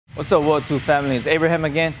What's up, World 2 family? It's Abraham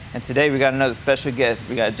again, and today we got another special guest.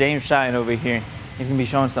 We got James Shine over here. He's gonna be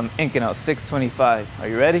showing some Inconel 625. Are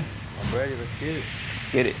you ready? I'm ready, let's get it.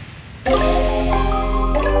 Let's get it.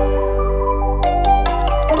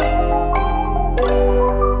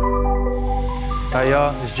 Hi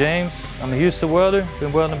y'all, it's James. I'm a Houston welder,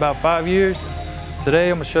 been welding about 5 years.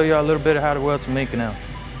 Today I'm gonna show y'all a little bit of how to weld some Inconel.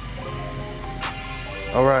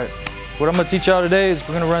 All right, what I'm gonna teach y'all today is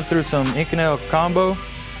we're gonna run through some Inconel combo.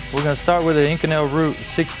 We're gonna start with an Inconel root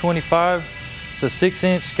 625. It's a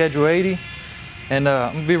 6-inch schedule 80. And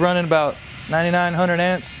I'm gonna be running about 9900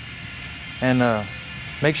 amps. And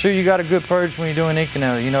make sure you got a good purge when you're doing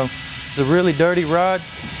Inconel. You know, it's a really dirty rod.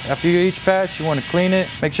 After each pass, you wanna clean it.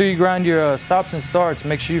 Make sure you grind your stops and starts.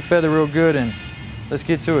 Make sure you feather real good, and let's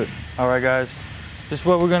get to it. All right, guys, this is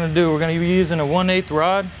what we're gonna do. We're gonna be using a 1/8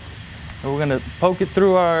 rod. And we're gonna poke it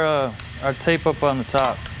through our tape up on the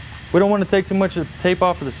top. We don't want to take too much of the tape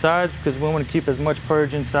off of the sides because we want to keep as much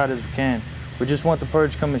purge inside as we can. We just want the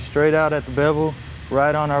purge coming straight out at the bevel,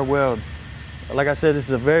 right on our weld. Like I said, this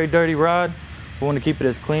is a very dirty rod. We want to keep it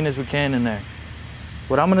as clean as we can in there.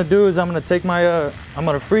 What I'm going to do is I'm going to take my, I'm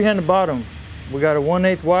going to freehand the bottom. We got a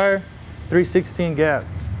 1/8 wire, 3/16 gap,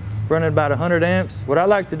 running about 100 amps. What I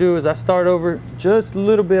like to do is I start over just a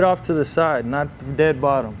little bit off to the side, not the dead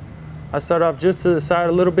bottom. I start off just to the side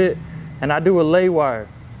a little bit, and I do a lay wire.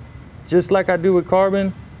 Just like I do with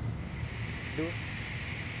carbon.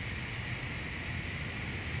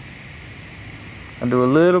 I do a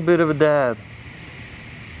little bit of a dab.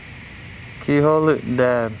 Keyhole it and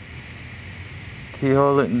dab.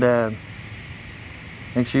 Keyhole it and dab.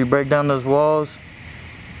 Make sure you break down those walls.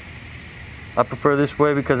 I prefer this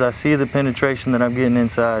way because I see the penetration that I'm getting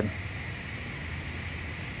inside.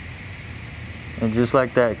 And just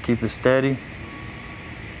like that, keep it steady.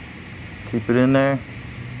 Keep it in there.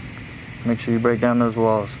 Make sure you break down those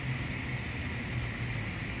walls.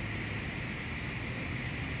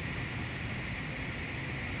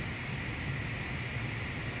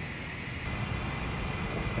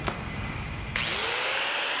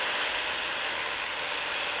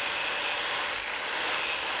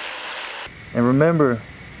 And remember,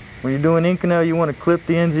 when you're doing Inconel, you want to clip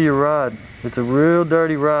the ends of your rod. It's a real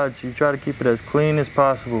dirty rod, so you try to keep it as clean as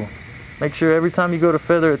possible. Make sure every time you go to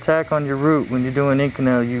feather attack on your root when you're doing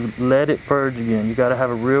Inconel, you let it purge again. You got to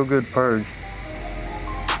have a real good purge.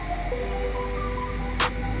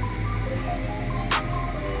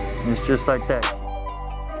 And it's just like that.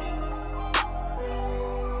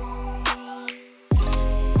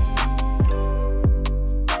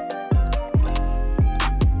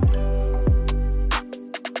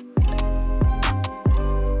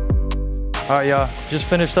 All right, y'all, just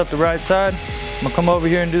finished up the right side. I'm gonna come over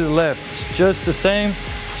here and do the left. It's just the same,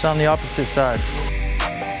 it's on the opposite side.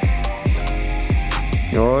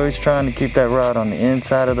 You're always trying to keep that rod on the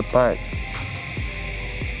inside of the pipe.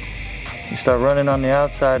 You start running on the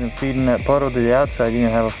outside and feeding that puddle to the outside, you're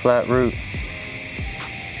gonna have a flat root.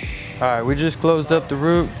 All right, we just closed up the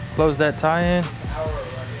root, closed that tie-in.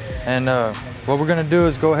 And what we're gonna do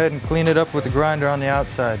is go ahead and clean it up with the grinder on the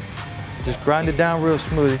outside. Just grind it down real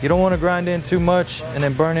smooth. You don't want to grind in too much and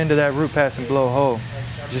then burn into that root pass and blow a hole.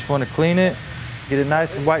 You just want to clean it, get it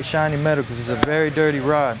nice and white shiny metal because it's a very dirty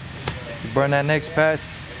rod. You burn that next pass,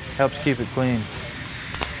 helps keep it clean.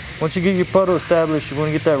 Once you get your puddle established, you want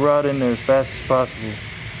to get that rod in there as fast as possible.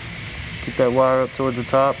 Keep that wire up towards the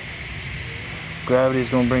top. Gravity is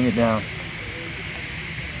going to bring it down.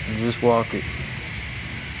 And just walk it.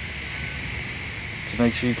 Just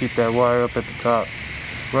make sure you keep that wire up at the top.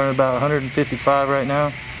 Running about 155 right now.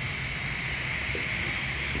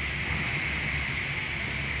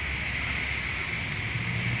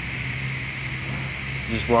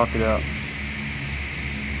 Just walk it out.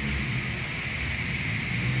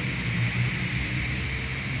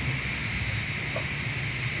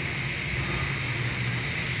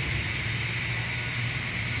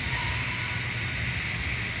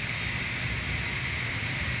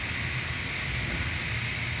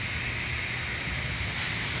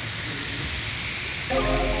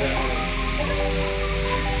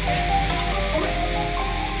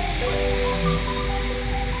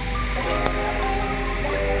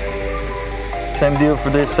 Same deal for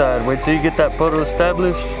this side. Wait till you get that puddle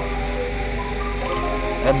established.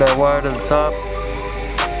 Add that wire to the top.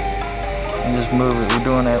 And just move it. We're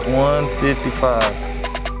doing at 155.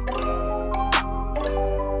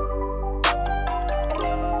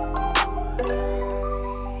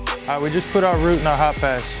 All right, we just put our root in our hot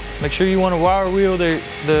pass. Make sure you want to wire wheel the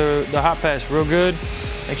hot pass real good.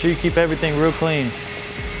 Make sure you keep everything real clean.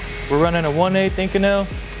 We're running a 1/8 Inconel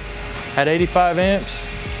at 85 amps.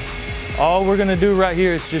 All we're gonna do right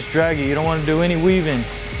here is just drag it. You don't wanna do any weaving.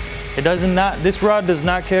 This rod does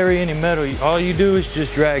not carry any metal. All you do is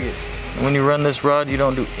just drag it. And when you run this rod, you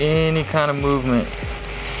don't do any kind of movement.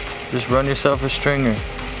 Just run yourself a stringer.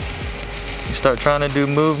 You start trying to do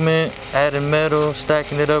movement, adding metal,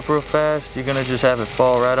 stacking it up real fast, you're gonna just have it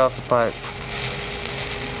fall right off the pipe.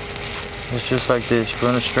 It's just like this,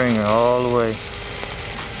 run a stringer all the way.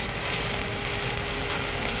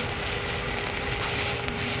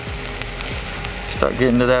 Start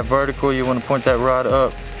getting to that vertical, you want to point that rod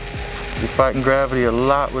up. You're fighting gravity a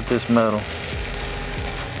lot with this metal.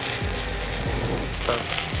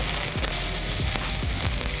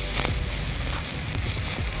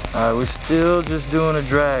 Alright, we're still just doing a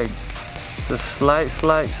drag. It's a slight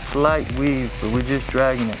weave, but we're just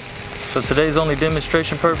dragging it. So today's only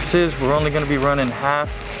demonstration purposes, we're only going to be running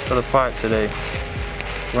half of the pipe today.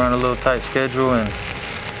 We're on a little tight schedule and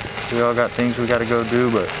we all got things we got to go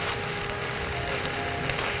do, but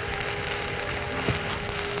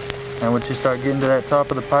and once you start getting to that top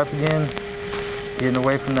of the pipe again, getting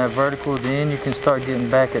away from that vertical, then you can start getting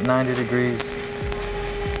back at 90 degrees,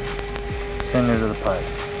 center to the pipe.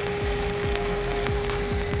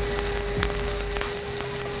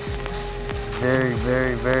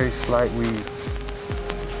 Very slight weave.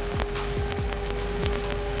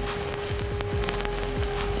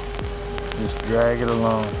 Just drag it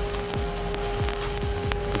along.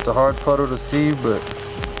 It's a hard puddle to see, but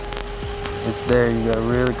it's there. You gotta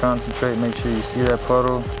really concentrate, make sure you see that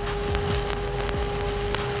puddle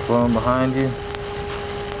flowing behind you.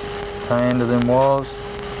 Tie into them walls.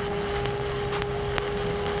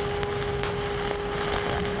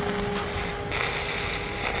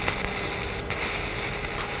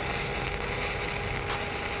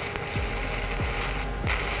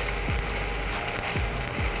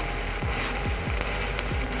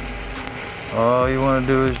 All you want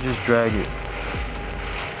to do is just drag it.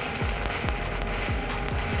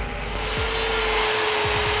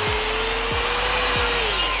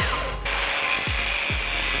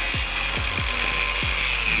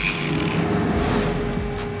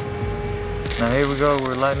 Now here we go,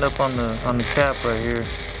 we're lighting up on the cap right here.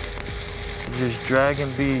 Just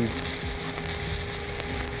dragging beads.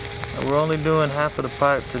 Now we're only doing half of the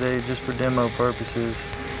pipe today just for demo purposes.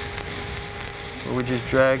 But we're just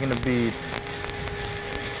dragging a bead.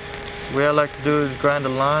 The way I like to do is grind a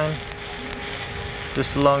line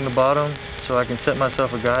just along the bottom so I can set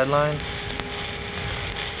myself a guideline.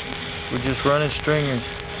 We're just running stringers,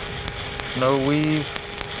 no weave,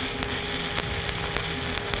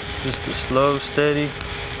 just a slow, steady.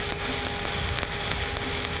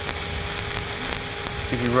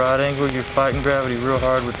 Keep your rod angle, you're fighting gravity real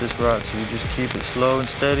hard with this rod, so you just keep it slow and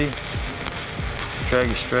steady, drag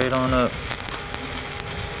it straight on up.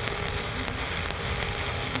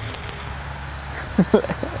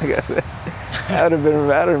 I guess that would have been a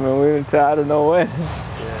matter, man. We were tired of no when.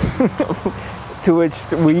 Yeah. To which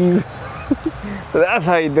to weave. So that's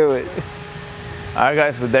how you do it. All right,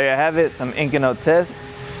 guys. Well, there you have it. Some Inconel tests.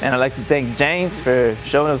 And I'd like to thank James for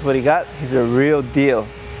showing us what he got. He's a real deal.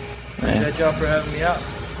 Appreciate y'all for having me out.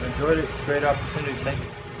 I enjoyed it. It's a great opportunity. Thank you.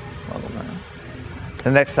 Welcome, man.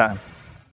 Till next time.